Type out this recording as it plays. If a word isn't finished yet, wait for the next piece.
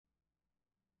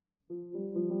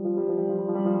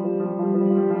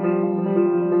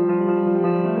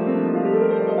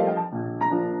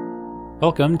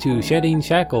Welcome to Shedding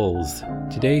Shackles.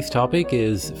 Today's topic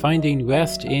is Finding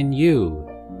Rest in You.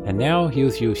 And now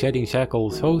here's your Shedding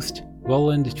Shackles host,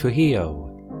 Roland Trujillo.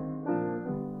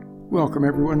 Welcome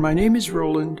everyone, my name is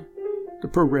Roland. The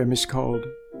program is called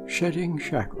Shedding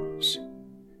Shackles.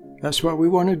 That's what we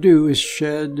want to do, is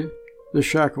shed the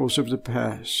shackles of the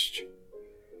past.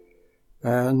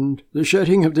 And the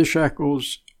shedding of the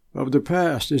shackles of the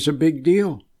past is a big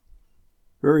deal.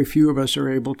 Very few of us are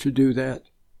able to do that.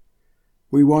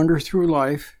 We wander through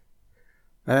life,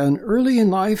 and early in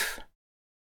life,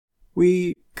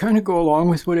 we kind of go along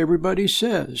with what everybody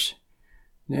says.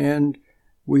 And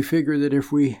we figure that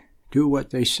if we do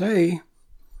what they say,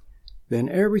 then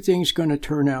everything's going to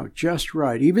turn out just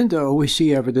right, even though we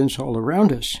see evidence all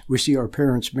around us. We see our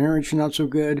parents' marriage not so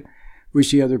good. We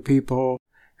see other people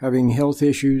having health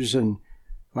issues and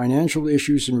financial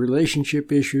issues and relationship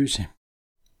issues.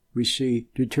 We see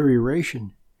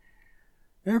deterioration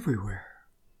everywhere.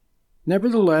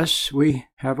 Nevertheless, we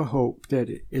have a hope that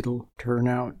it'll turn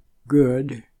out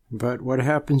good. But what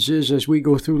happens is, as we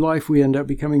go through life, we end up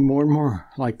becoming more and more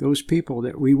like those people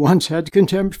that we once had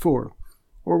contempt for,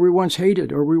 or we once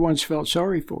hated, or we once felt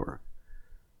sorry for.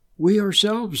 We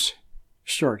ourselves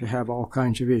start to have all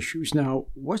kinds of issues. Now,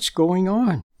 what's going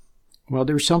on? Well,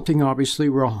 there's something obviously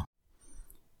wrong.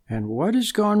 And what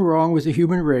has gone wrong with the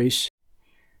human race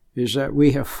is that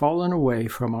we have fallen away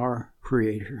from our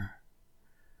Creator.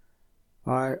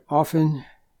 I often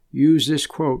use this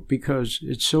quote because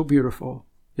it's so beautiful.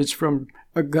 It's from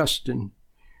Augustine.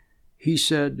 He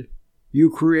said, "You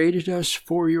created us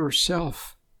for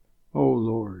yourself, O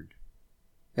Lord,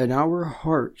 and our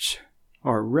hearts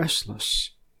are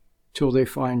restless till they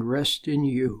find rest in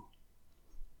you."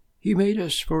 He made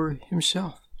us for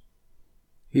himself.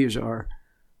 He is our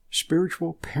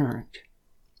spiritual parent,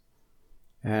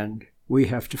 and we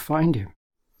have to find him.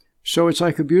 So it's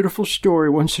like a beautiful story.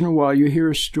 Once in a while you hear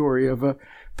a story of a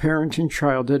parent and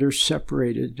child that are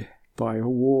separated by a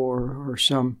war or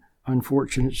some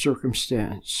unfortunate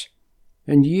circumstance.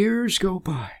 And years go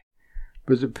by,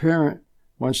 but the parent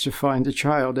wants to find the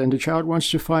child, and the child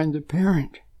wants to find the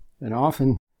parent. And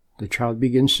often the child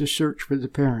begins to search for the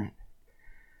parent.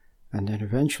 And then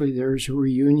eventually there's a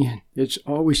reunion. It's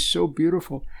always so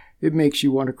beautiful. It makes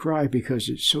you want to cry because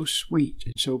it's so sweet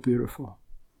and so beautiful.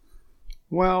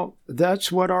 Well, that's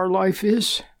what our life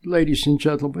is, ladies and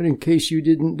gentlemen, in case you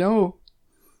didn't know.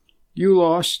 You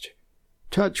lost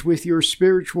touch with your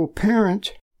spiritual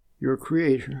parent, your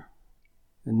Creator,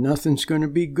 and nothing's going to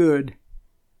be good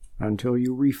until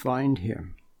you re-find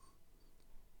him.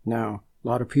 Now, a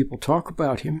lot of people talk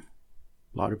about him.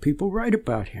 A lot of people write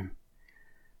about him.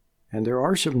 And there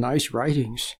are some nice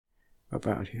writings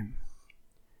about him.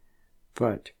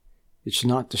 But it's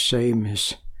not the same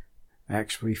as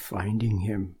actually finding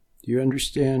him. Do you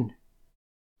understand?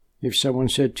 If someone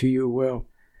said to you, well,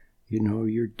 you know,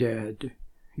 your dad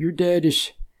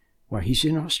is, well, he's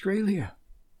in Australia,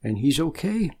 and he's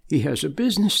okay. He has a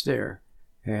business there,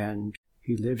 and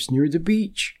he lives near the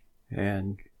beach,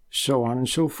 and so on and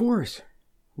so forth.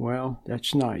 Well,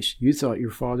 that's nice. You thought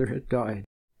your father had died.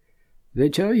 They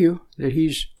tell you that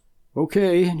he's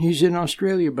okay, and he's in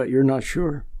Australia, but you're not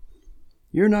sure.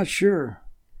 You're not sure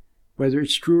whether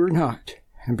it's true or not.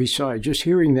 And besides, just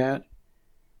hearing that,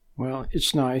 well,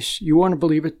 it's nice. You want to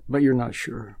believe it, but you're not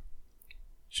sure.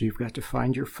 So you've got to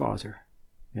find your father,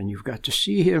 and you've got to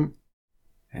see him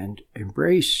and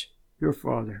embrace your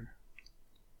father.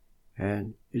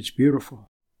 And it's beautiful.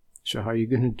 So how are you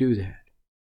going to do that?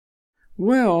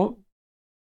 Well,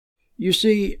 you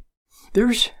see,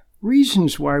 there's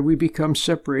reasons why we become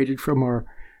separated from our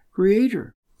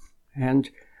Creator. And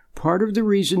part of the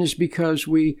reason is because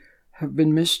we have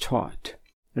been mistaught.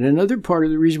 And another part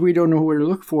of the reason we don't know where to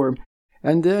look for him.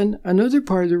 And then another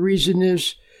part of the reason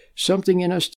is something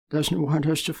in us doesn't want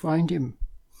us to find him.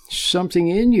 Something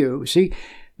in you. See,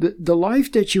 the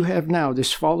life that you have now,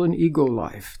 this fallen ego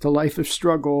life, the life of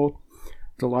struggle,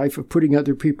 the life of putting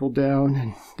other people down,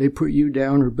 and they put you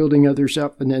down, or building others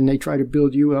up, and then they try to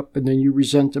build you up, and then you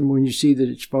resent them when you see that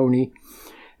it's phony,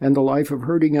 and the life of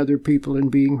hurting other people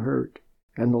and being hurt,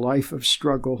 and the life of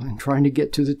struggle and trying to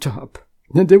get to the top.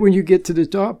 And then when you get to the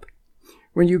top,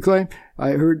 when you climb,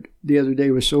 I heard the other day,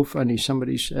 it was so funny,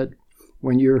 somebody said,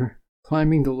 when you're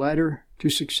climbing the ladder to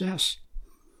success,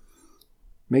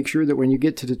 make sure that when you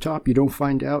get to the top, you don't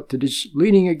find out that it's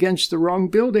leaning against the wrong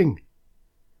building.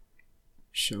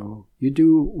 So you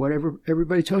do whatever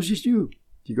everybody tells you to do.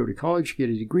 You go to college, get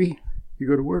a degree, you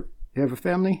go to work, you have a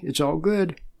family, it's all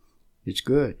good. It's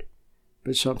good,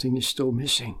 but something is still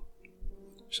missing.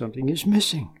 Something is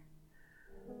missing.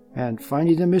 And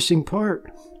finding the missing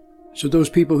part. So those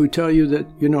people who tell you that,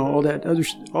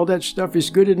 all that stuff is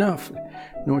good enough.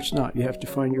 No, it's not. You have to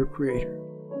find your Creator.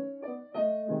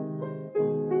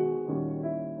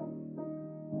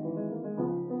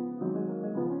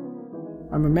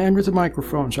 I'm a man with a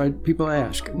microphone, so people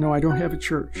ask. No, I don't have a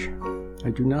church. I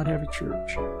do not have a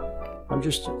church. I'm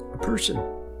just a person.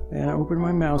 And I open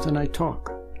my mouth and I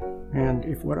talk. And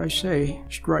if what I say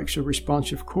strikes a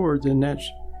responsive chord, then that's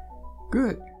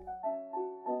good.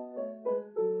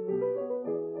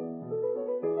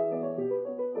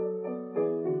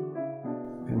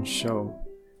 And so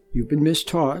you've been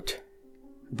mistaught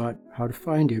about how to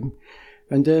find him.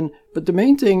 But the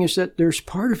main thing is that there's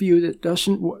part of you that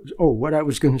doesn't, what I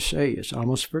was going to say is I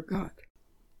almost forgot.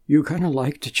 You kind of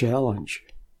like to challenge.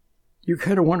 You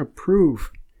kind of want to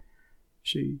prove.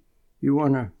 See, you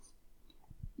want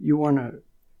to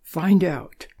find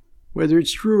out whether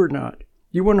it's true or not.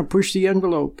 You want to push the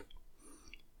envelope.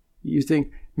 You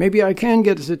think, maybe I can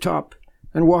get to the top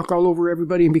and walk all over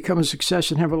everybody and become a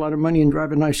success and have a lot of money and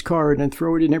drive a nice car and then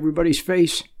throw it in everybody's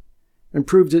face and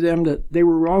prove to them that they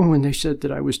were wrong when they said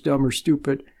that I was dumb or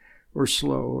stupid or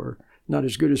slow or not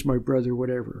as good as my brother,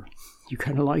 whatever. You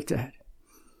kind of like that.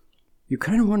 You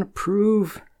kind of want to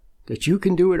prove that you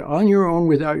can do it on your own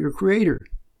without your Creator.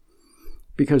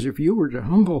 Because if you were to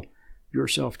humble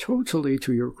yourself totally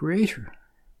to your Creator,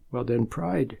 well then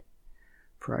pride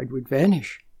would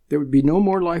vanish. There would be no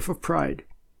more life of pride.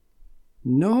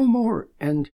 No more.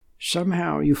 And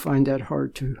somehow you find that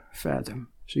hard to fathom.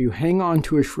 So you hang on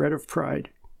to a shred of pride.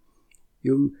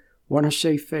 You want to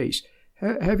save face.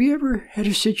 Have you ever had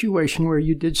a situation where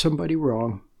you did somebody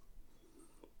wrong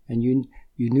and you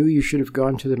knew you should have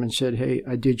gone to them and said, hey,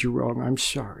 I did you wrong, I'm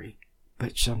sorry,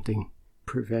 but something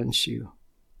prevents you?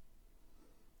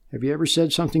 Have you ever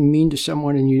said something mean to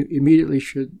someone and you immediately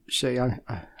should say,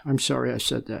 I'm sorry I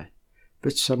said that,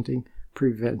 but something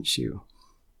prevents you?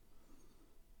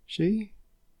 See?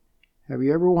 Have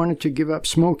you ever wanted to give up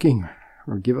smoking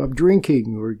or give up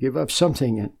drinking or give up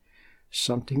something and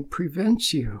something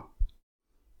prevents you?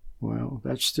 Well,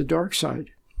 that's the dark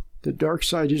side. The dark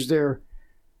side is there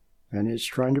and it's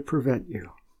trying to prevent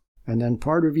you. And then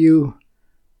part of you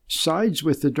sides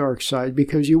with the dark side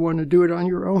because you want to do it on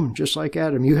your own, just like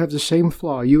Adam. You have the same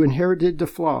flaw. You inherited the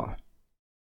flaw.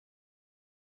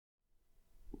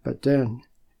 But then,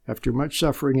 after much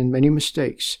suffering and many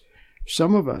mistakes,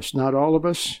 some of us, not all of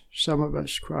us, some of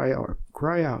us cry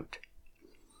out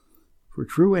for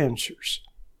true answers.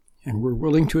 And we're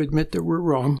willing to admit that we're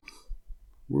wrong.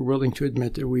 We're willing to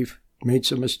admit that we've made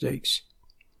some mistakes.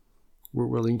 We're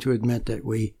willing to admit that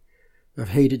we have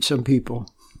hated some people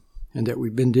and that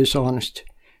we've been dishonest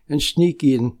and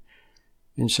sneaky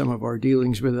in some of our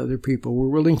dealings with other people. We're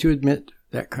willing to admit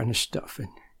that kind of stuff and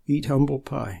eat humble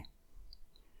pie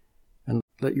and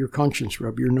let your conscience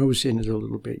rub your nose in it a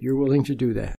little bit. You're willing to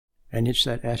do that. And it's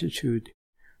that attitude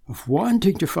of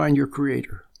wanting to find your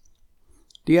Creator.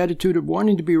 The attitude of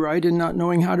wanting to be right and not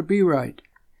knowing how to be right.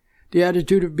 The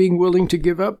attitude of being willing to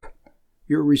give up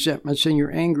your resentments and your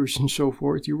angers and so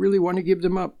forth. You really want to give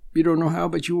them up. You don't know how,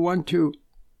 but you want to.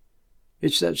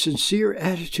 It's that sincere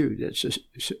attitude that's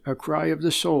a cry of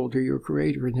the soul to your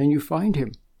Creator, and then you find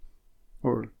Him,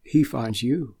 or He finds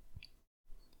you.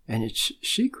 And it's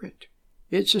secret.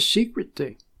 It's a secret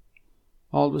thing.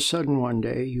 All of a sudden one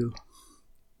day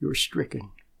you're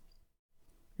stricken.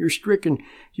 You're stricken.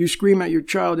 You scream at your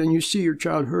child and you see your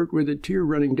child hurt with a tear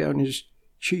running down his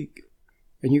cheek.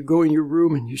 And you go in your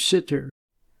room and you sit there.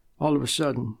 All of a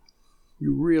sudden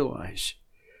you realize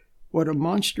what a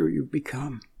monster you've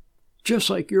become. Just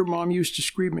like your mom used to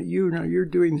scream at you, now you're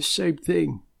doing the same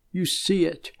thing. You see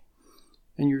it,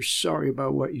 and you're sorry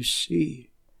about what you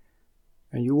see.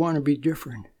 And you want to be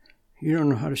different. You don't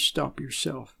know how to stop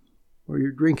yourself. Or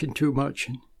you're drinking too much,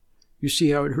 and you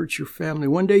see how it hurts your family.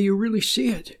 One day you really see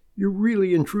it. You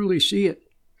really and truly see it.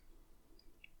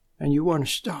 And you want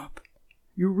to stop.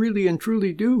 You really and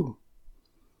truly do.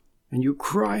 And you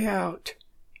cry out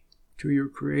to your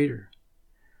Creator.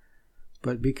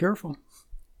 But be careful.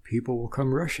 People will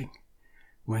come rushing.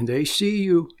 When they see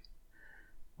you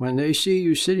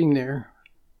sitting there,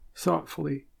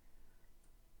 thoughtfully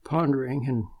pondering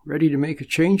and ready to make a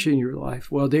change in your life,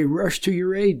 well, they rush to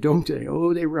your aid, don't they?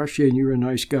 Oh, they rush in. You're a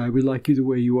nice guy. We like you the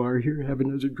way you are. Here, have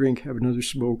another drink, have another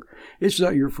smoke. It's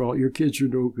not your fault. Your kids are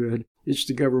no good. It's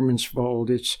the government's fault.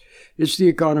 It's the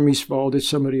economy's fault. It's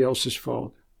somebody else's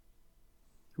fault.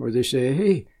 Or they say,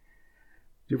 hey,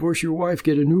 divorce your wife,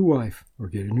 get a new wife, or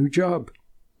get a new job.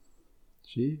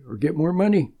 See, or get more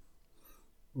money,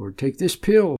 or take this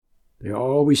pill. They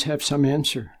always have some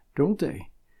answer, don't they?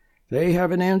 They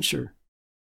have an answer.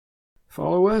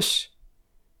 Follow us.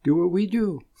 Do what we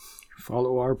do.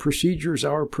 Follow our procedures,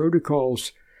 our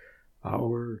protocols,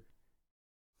 our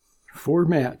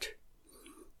format,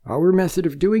 our method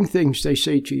of doing things, they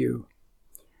say to you.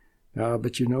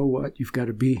 But you know what? You've got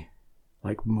to be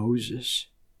like Moses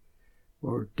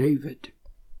or David.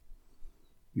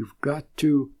 You've got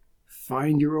to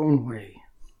find your own way.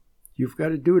 You've got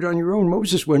to do it on your own.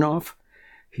 Moses went off.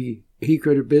 He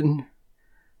could have been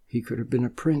a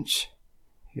prince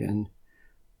in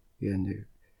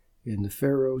the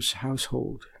Pharaoh's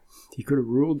household. He could have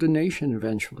ruled the nation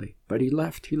eventually, but he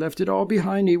left. He left it all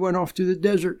behind. He went off to the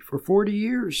desert for 40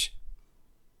 years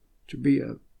to be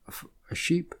a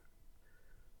sheep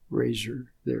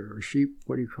raiser there, or sheep,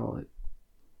 what do you call it?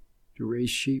 To raise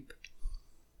sheep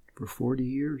for 40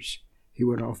 years. He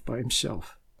went off by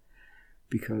himself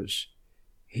because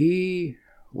he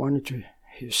wanted to,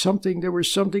 there was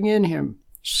something in him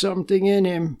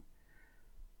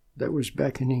that was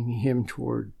beckoning him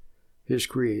toward his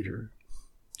Creator,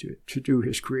 to do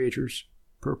his Creator's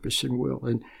purpose and will.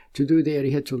 And to do that,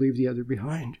 he had to leave the other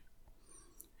behind.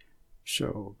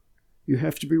 So you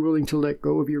have to be willing to let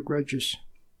go of your grudges,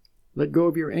 let go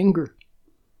of your anger,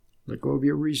 let go of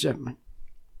your resentment,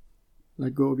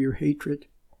 let go of your hatred.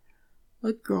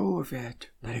 Let go of it.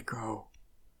 Let it go.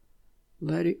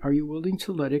 Are you willing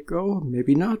to let it go?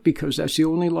 Maybe not, because that's the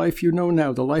only life you know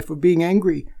now, the life of being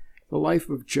angry, the life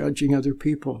of judging other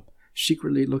people,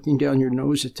 secretly looking down your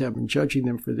nose at them and judging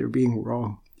them for their being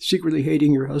wrong, secretly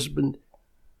hating your husband,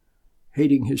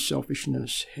 hating his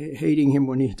selfishness, hating him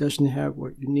when he doesn't have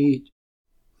what you need,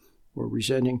 or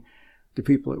resenting the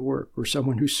people at work, or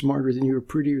someone who's smarter than you or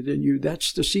prettier than you.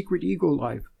 That's the secret ego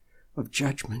life of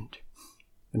judgment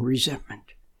and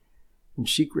resentment and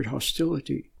secret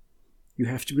hostility. You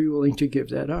have to be willing to give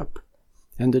that up.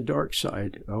 And the dark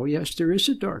side, oh yes, there is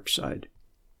a dark side.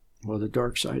 Well, the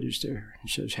dark side is there. It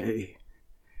says, hey,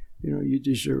 you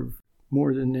deserve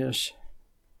more than this.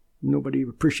 Nobody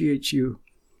appreciates you.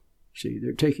 See,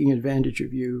 they're taking advantage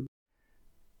of you.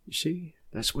 You see,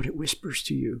 that's what it whispers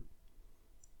to you.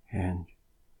 And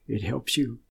it helps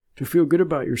you to feel good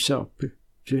about yourself.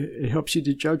 It helps you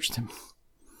to judge them.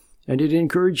 And it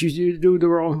encourages you to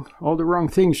do all the wrong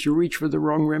things, to reach for the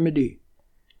wrong remedy.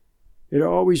 It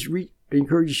always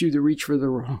encourages you to reach for the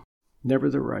wrong, never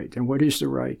the right. And what is the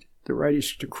right? The right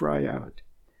is to cry out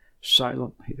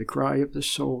silently. The cry of the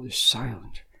soul is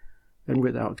silent and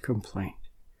without complaint.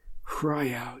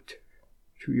 Cry out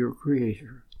to your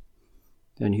Creator,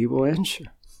 and He will answer.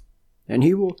 And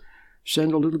He will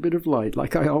send a little bit of light.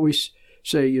 Like I always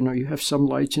say, you have some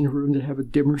lights in a room that have a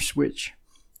dimmer switch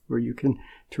where you can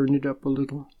turn it up a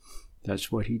little.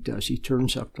 That's what He does. He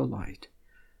turns up the light,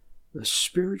 the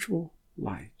spiritual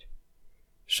light,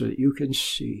 so that you can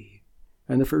see.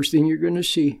 And the first thing you're going to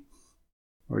see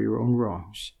are your own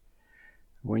wrongs.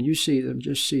 When you see them,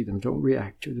 just see them. Don't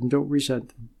react to them. Don't resent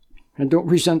them. And don't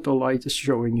resent the light that's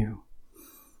showing you.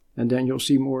 And then you'll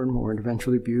see more and more, and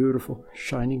eventually beautiful,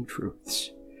 shining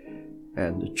truths.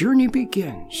 And the journey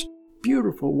begins.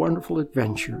 Beautiful, wonderful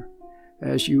adventure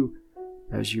as you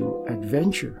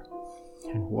adventure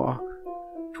and walk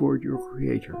toward your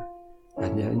Creator.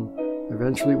 And then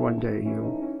eventually one day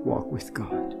you'll walk with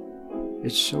God.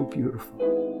 It's so beautiful.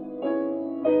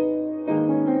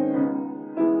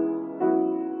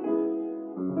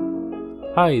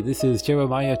 Hi, this is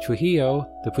Jeremiah Trujillo,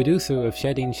 the producer of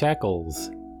Shedding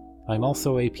Shackles. I'm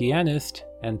also a pianist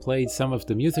and played some of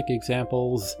the music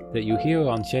examples that you hear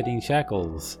on Shedding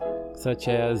Shackles, such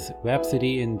as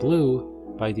Rhapsody in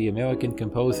Blue by the American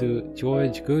composer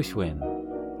George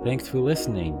Gershwin. Thanks for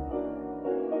listening.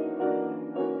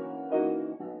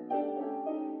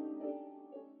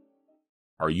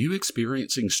 Are you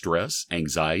experiencing stress,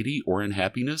 anxiety, or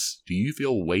unhappiness? Do you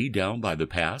feel weighed down by the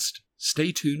past?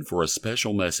 Stay tuned for a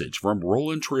special message from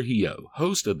Roland Trujillo,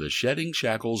 host of the Shedding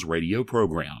Shackles radio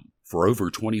program. For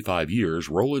over 25 years,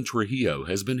 Roland Trujillo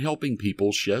has been helping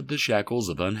people shed the shackles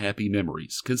of unhappy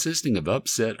memories, consisting of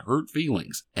upset, hurt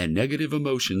feelings, and negative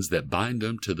emotions that bind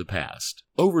them to the past.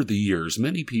 Over the years,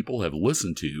 many people have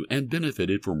listened to and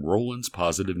benefited from Roland's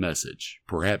positive message.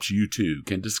 Perhaps you too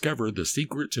can discover the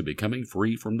secret to becoming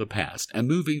free from the past and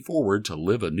moving forward to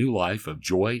live a new life of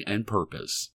joy and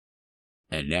purpose.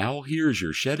 And now, here's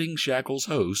your Shedding Shackles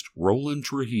host, Roland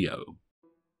Trujillo.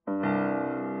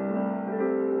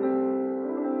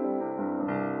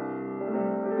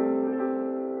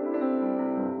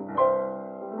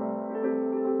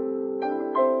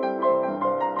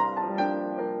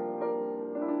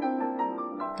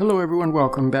 Hello everyone,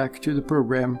 welcome back to the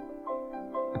program.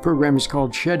 The program is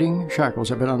called Shedding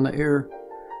Shackles. I've been on the air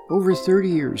over 30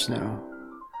 years now.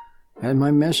 And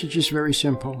my message is very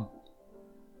simple.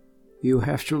 You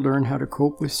have to learn how to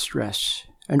cope with stress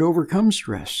and overcome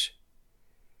stress.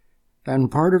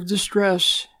 And part of the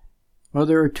stress, well,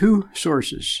 there are two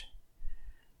sources.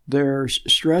 There's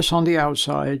stress on the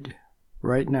outside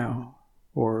right now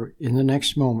or in the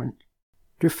next moment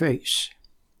to face,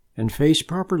 and face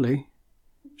properly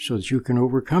so that you can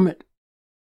overcome it.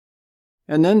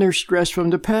 And then there's stress from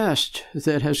the past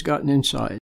that has gotten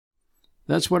inside.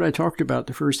 That's what I talked about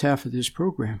the first half of this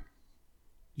program.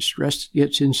 The stress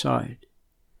gets inside.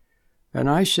 And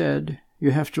I said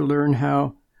you have to learn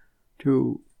how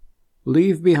to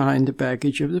leave behind the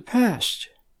baggage of the past,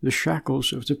 the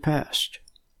shackles of the past.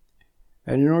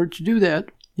 And in order to do that,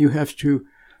 you have to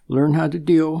learn how to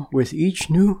deal with each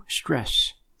new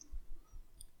stress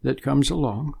that comes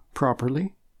along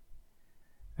properly.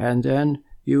 And then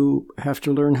you have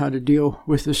to learn how to deal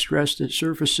with the stress that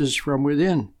surfaces from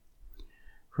within,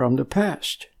 from the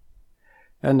past.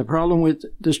 And the problem with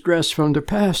the stress from the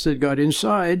past that got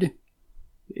inside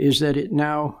is that it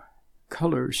now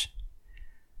colors,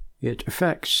 it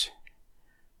affects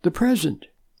the present.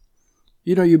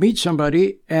 You know, you meet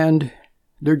somebody and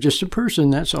they're just a person,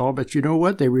 that's all, but you know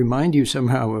what? They remind you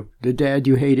somehow of the dad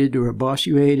you hated, or a boss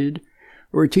you hated,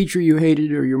 or a teacher you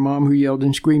hated, or your mom who yelled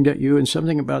and screamed at you, and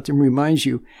something about them reminds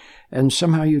you, and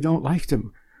somehow you don't like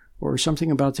them, or something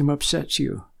about them upsets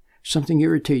you, something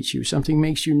irritates you, something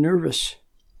makes you nervous.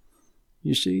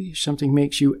 You see, something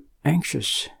makes you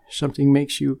anxious, something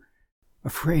makes you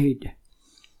afraid,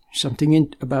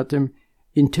 something about them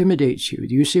intimidates you.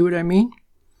 Do you see what I mean?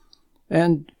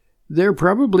 And they're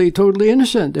probably totally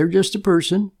innocent. They're just a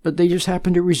person, but they just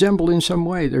happen to resemble in some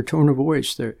way their tone of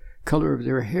voice, their color of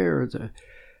their hair,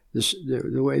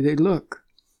 the way they look.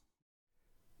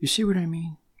 You see what I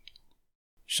mean?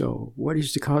 So what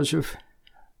is the cause of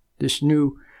this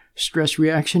new stress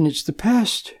reaction? It's the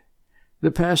past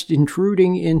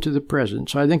intruding into the present.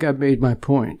 So I think I've made my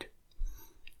point.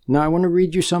 Now I want to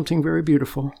read you something very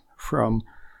beautiful from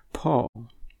Paul.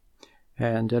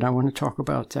 And then I want to talk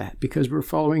about that because we're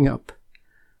following up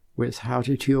with how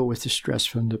to deal with the stress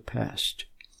from the past.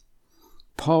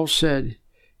 Paul said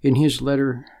in his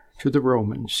letter to the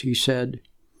Romans, he said,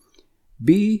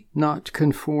 "Be not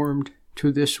conformed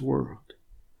to this world,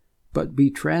 but be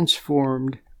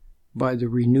transformed by the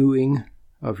renewing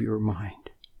of your mind."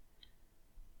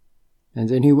 And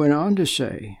then he went on to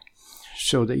say,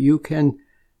 so that you can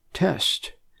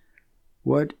test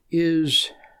what is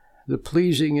the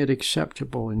pleasing and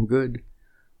acceptable and good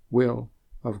will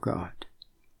of God.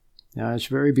 Now, it's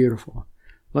very beautiful.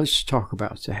 Let's talk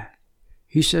about that.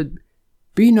 He said,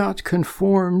 "Be not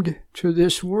conformed to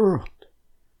this world,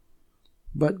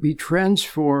 but be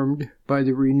transformed by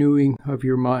the renewing of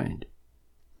your mind."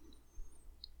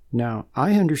 Now,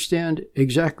 I understand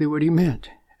exactly what he meant,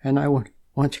 and I want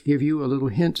to give you a little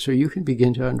hint so you can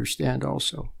begin to understand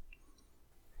also.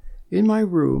 In my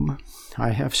room,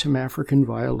 I have some African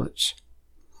violets,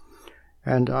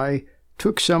 and I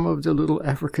took some of the little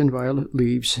African violet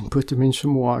leaves and put them in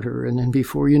some water, and then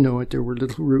before you know it, there were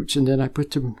little roots, and then I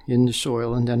put them in the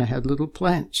soil, and then I had little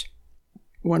plants.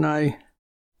 When I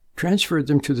transferred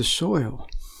them to the soil,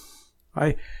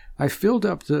 I filled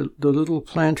up the little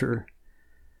planter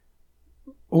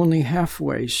only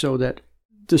halfway, so that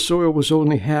the soil was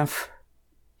only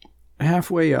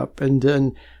halfway up, and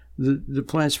then the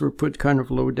plants were put kind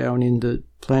of low down in the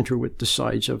planter with the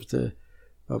sides of the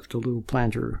little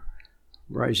planter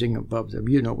rising above them.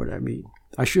 You know what I mean.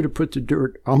 I should have put the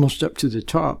dirt almost up to the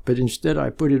top, but instead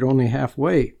I put it only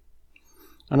halfway.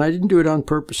 And I didn't do it on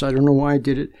purpose. I don't know why I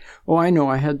did it. Oh, I know.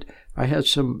 I had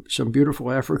some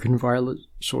beautiful African violet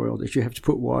soil that you have to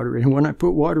put water in. And when I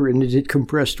put water in it, it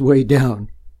compressed way down.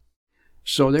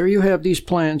 So there you have these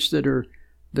plants that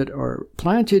are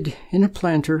planted in a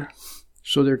planter.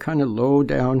 So they're kind of low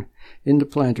down in the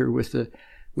planter with the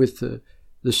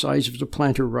sides of the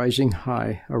planter rising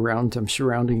high around them,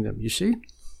 surrounding them, you see?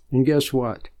 And guess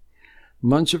what?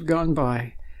 Months have gone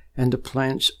by, and the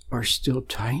plants are still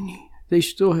tiny. They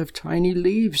still have tiny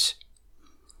leaves.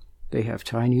 They have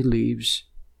tiny leaves.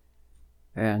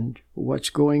 And what's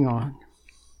going on?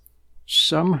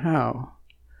 Somehow,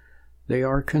 they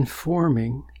are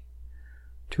conforming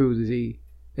to the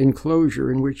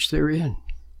enclosure in which they're in.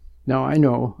 Now, I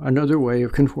know another way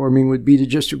of conforming would be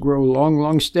to grow long,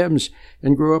 long stems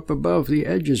and grow up above the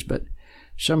edges, but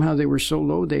somehow they were so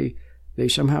low they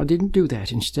somehow didn't do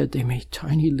that. Instead, they made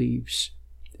tiny leaves,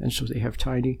 and so they have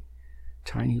tiny,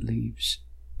 tiny leaves.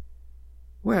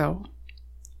 Well,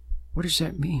 what does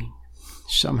that mean?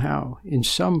 Somehow, in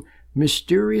some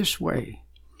mysterious way,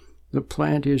 the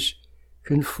plant is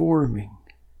conforming,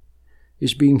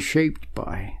 is being shaped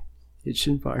by, its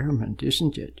environment,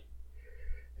 isn't it?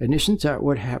 And isn't that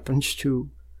what happens to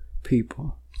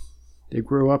people? They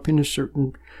grow up in a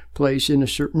certain place, in a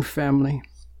certain family,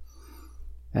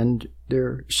 and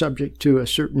they're subject to a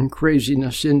certain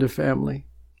craziness in the family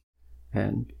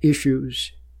and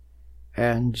issues,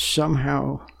 and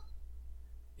somehow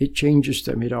it changes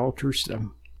them, it alters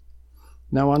them.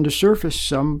 Now on the surface,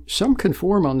 some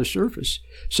conform on the surface,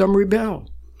 some rebel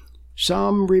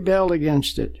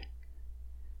against it.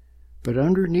 But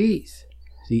underneath,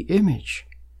 the image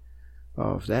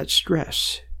of that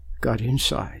stress got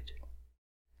inside.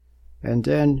 And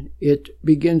then it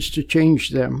begins to change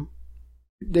them.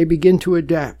 They begin to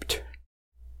adapt.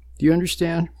 Do you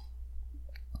understand?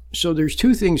 So there's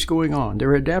two things going on.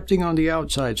 They're adapting on the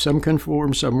outside. Some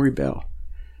conform, some rebel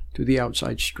to the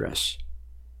outside stress.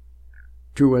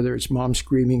 True, whether it's mom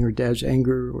screaming or dad's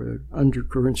anger or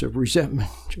undercurrents of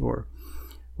resentment or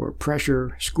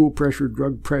pressure, school pressure,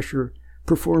 drug pressure,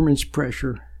 performance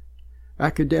pressure,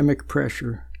 academic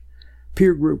pressure,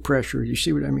 peer group pressure. You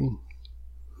see what I mean?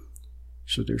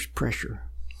 So there's pressure.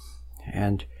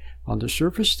 And on the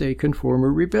surface, they conform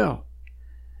or rebel.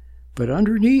 But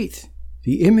underneath,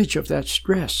 the image of that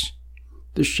stress,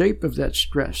 the shape of that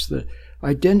stress, the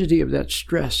identity of that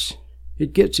stress,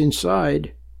 it gets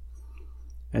inside,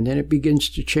 and then it begins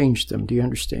to change them. Do you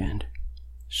understand?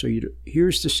 So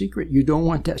here's the secret. You don't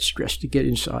want that stress to get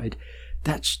inside.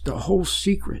 That's the whole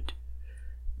secret.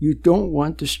 You don't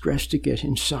want the stress to get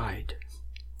inside.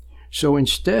 So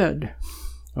instead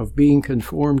of being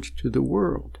conformed to the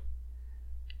world,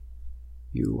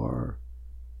 you are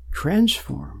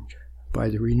transformed by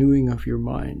the renewing of your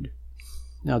mind.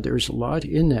 Now, there's a lot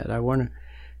in that. I want to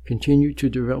continue to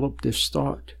develop this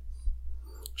thought.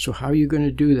 So how are you going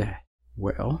to do that?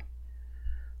 Well,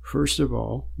 first of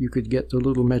all, you could get the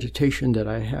little meditation that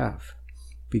I have,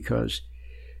 because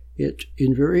it,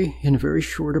 in a very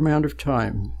short amount of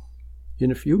time, in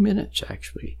a few minutes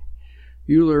actually,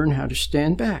 you learn how to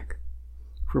stand back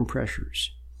from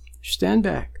pressures. Stand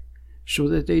back so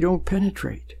that they don't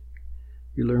penetrate.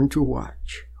 You learn to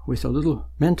watch with a little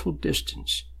mental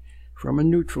distance from a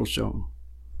neutral zone,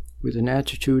 with an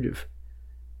attitude of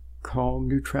calm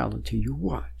neutrality. You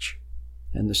watch,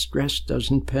 and the stress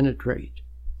doesn't penetrate.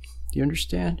 Do you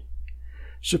understand?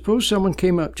 Suppose someone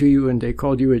came up to you and they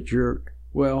called you a jerk.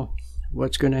 Well,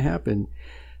 what's going to happen?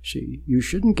 See, you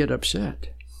shouldn't get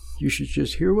upset. You should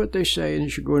just hear what they say, and it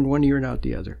should go in one ear and out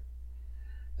the other.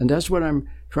 And that's what I'm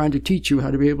trying to teach you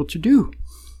how to be able to do,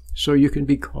 so you can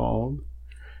be calm,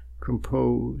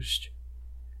 composed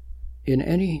in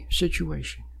any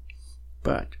situation.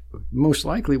 But most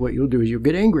likely what you'll do is you'll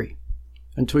get angry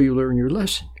until you learn your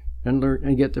lesson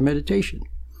and get the meditation.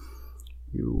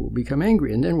 You will become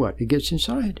angry, and then what? It gets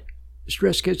inside. The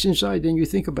stress gets inside, then you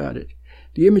think about it.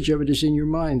 The image of it is in your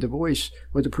mind, the voice,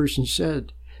 what the person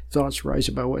said. Thoughts rise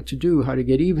about what to do, how to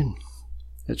get even,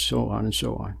 and so on and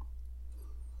so on.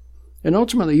 And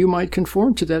ultimately, you might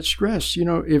conform to that stress. You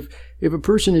know, if a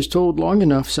person is told long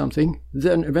enough something,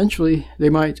 then eventually they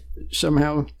might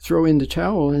somehow throw in the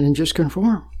towel and just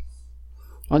conform.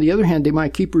 On the other hand, they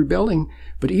might keep rebelling,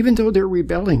 but even though they're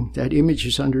rebelling, that image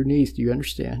is underneath, do you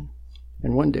understand?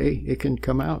 And one day it can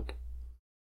come out.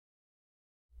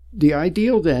 The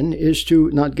ideal then is to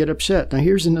not get upset. Now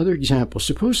here's another example.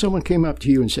 Suppose someone came up to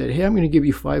you and said, "Hey, I'm going to give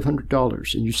you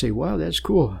 $500. And you say, "Wow, that's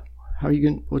cool. How are you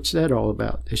going? What's that all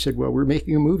about?" They said, "Well, we're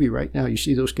making a movie right now. You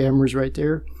see those cameras right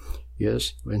there?"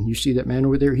 "Yes." "And you see that man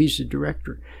over there? He's the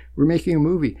director. We're making a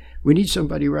movie. We need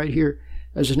somebody right here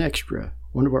as an extra.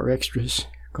 One of our extras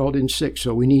called in sick,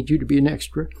 so we need you to be an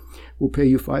extra. We'll pay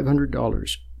you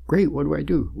 $500. "Great, what do I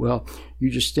do?" "Well, you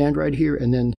just stand right here,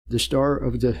 and then the star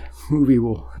of the movie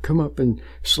will come up and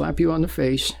slap you on the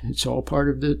face. It's all part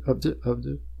of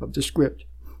the script.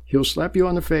 He'll slap you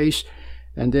on the face,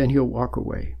 and then he'll walk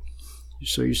away."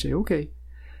 So you say, "Okay."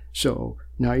 So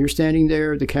now you're standing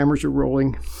there, the cameras are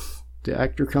rolling, the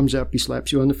actor comes up, he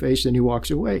slaps you on the face, and he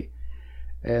walks away.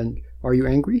 And are you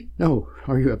angry? No.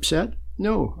 Are you upset?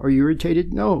 No. Are you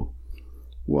irritated? No.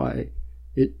 Why?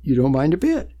 You don't mind a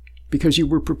bit, because you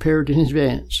were prepared in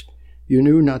advance. You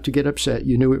knew not to get upset.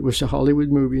 You knew it was a Hollywood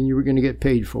movie and you were going to get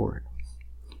paid for it.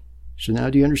 So now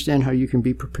do you understand how you can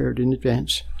be prepared in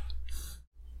advance?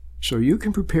 So you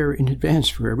can prepare in advance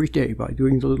for every day by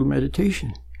doing the little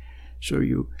meditation. So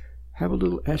you have a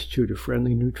little attitude of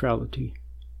friendly neutrality.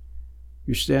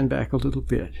 You stand back a little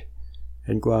bit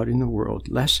and go out in the world.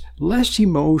 Less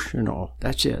emotional.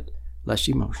 That's it. Less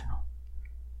emotional.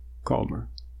 Calmer.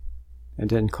 And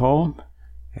then calm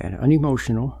and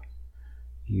unemotional,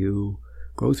 you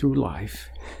go through life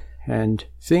and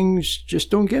things just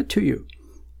don't get to you.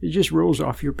 It just rolls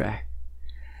off your back.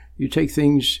 You take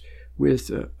things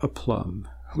with aplomb,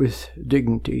 with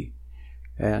dignity,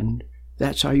 and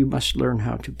that's how you must learn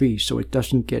how to be, so it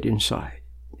doesn't get inside.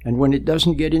 And when it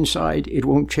doesn't get inside, it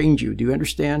won't change you. Do you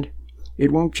understand?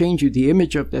 It won't change you. The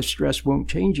image of that stress won't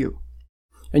change you.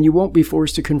 And you won't be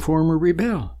forced to conform or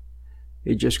rebel.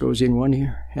 It just goes in one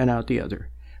ear and out the other.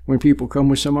 When people come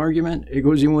with some argument, it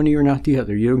goes in one ear and out the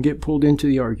other. You don't get pulled into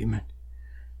the argument.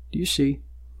 Do you see?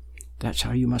 That's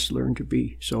how you must learn to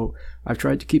be. So I've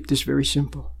tried to keep this very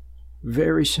simple.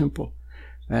 Very simple.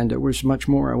 And there was much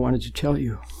more I wanted to tell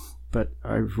you, but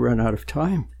I've run out of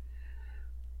time.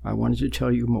 I wanted to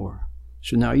tell you more.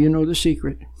 So now you know the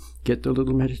secret. Get the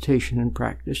little meditation and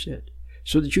practice it,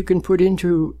 so that you can put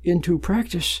into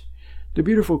practice the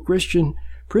beautiful Christian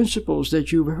principles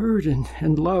that you've heard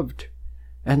and loved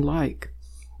and like.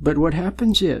 But what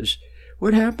happens? You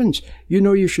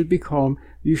know you should be calm,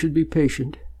 you should be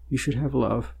patient, you should have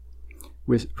love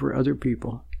for other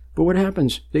people. But what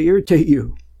happens? They irritate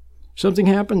you. Something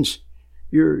happens.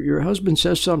 Your husband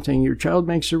says something, your child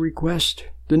makes a request,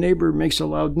 the neighbor makes a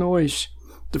loud noise,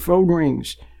 the phone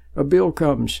rings, a bill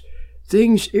comes.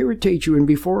 Things irritate you, and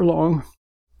before long,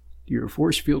 your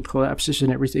force field collapses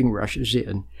and everything rushes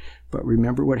in. But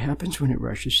remember what happens when it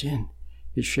rushes in.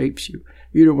 It shapes you.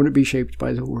 You don't want to be shaped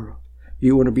by the world.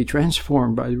 You want to be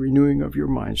transformed by the renewing of your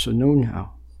mind. So know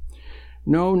now.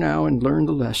 Know now and learn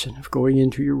the lesson of going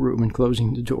into your room and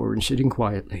closing the door and sitting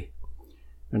quietly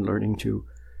and learning to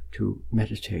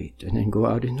meditate, and then go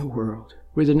out in the world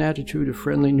with an attitude of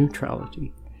friendly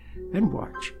neutrality and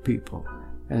watch people,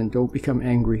 and don't become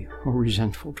angry or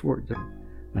resentful toward them,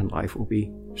 and life will be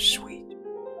sweet.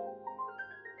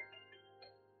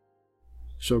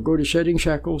 So go to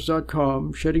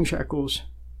sheddingshackles.com,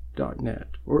 sheddingshackles.net,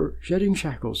 or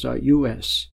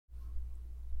sheddingshackles.us.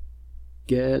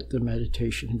 Get the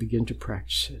meditation and begin to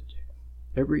practice it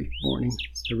every morning,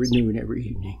 every noon, every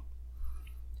evening.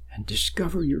 And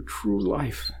discover your true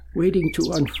life waiting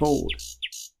to unfold.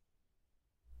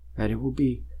 And it will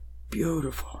be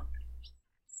beautiful.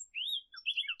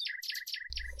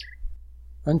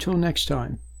 Until next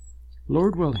time,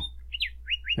 Lord willing,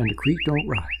 and the creek don't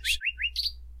rise.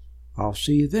 I'll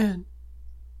see you then.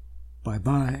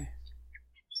 Bye-bye.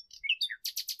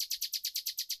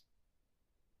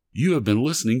 You have been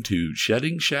listening to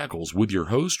Shedding Shackles with your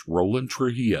host, Roland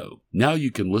Trujillo. Now you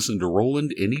can listen to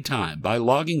Roland anytime by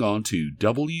logging on to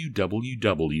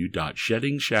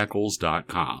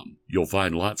www.sheddingshackles.com. You'll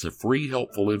find lots of free,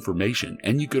 helpful information,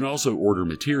 and you can also order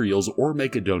materials or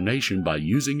make a donation by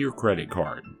using your credit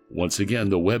card. Once again,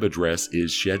 the web address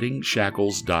is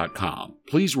sheddingshackles.com.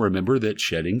 Please remember that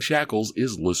Shedding Shackles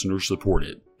is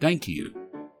listener-supported. Thank you.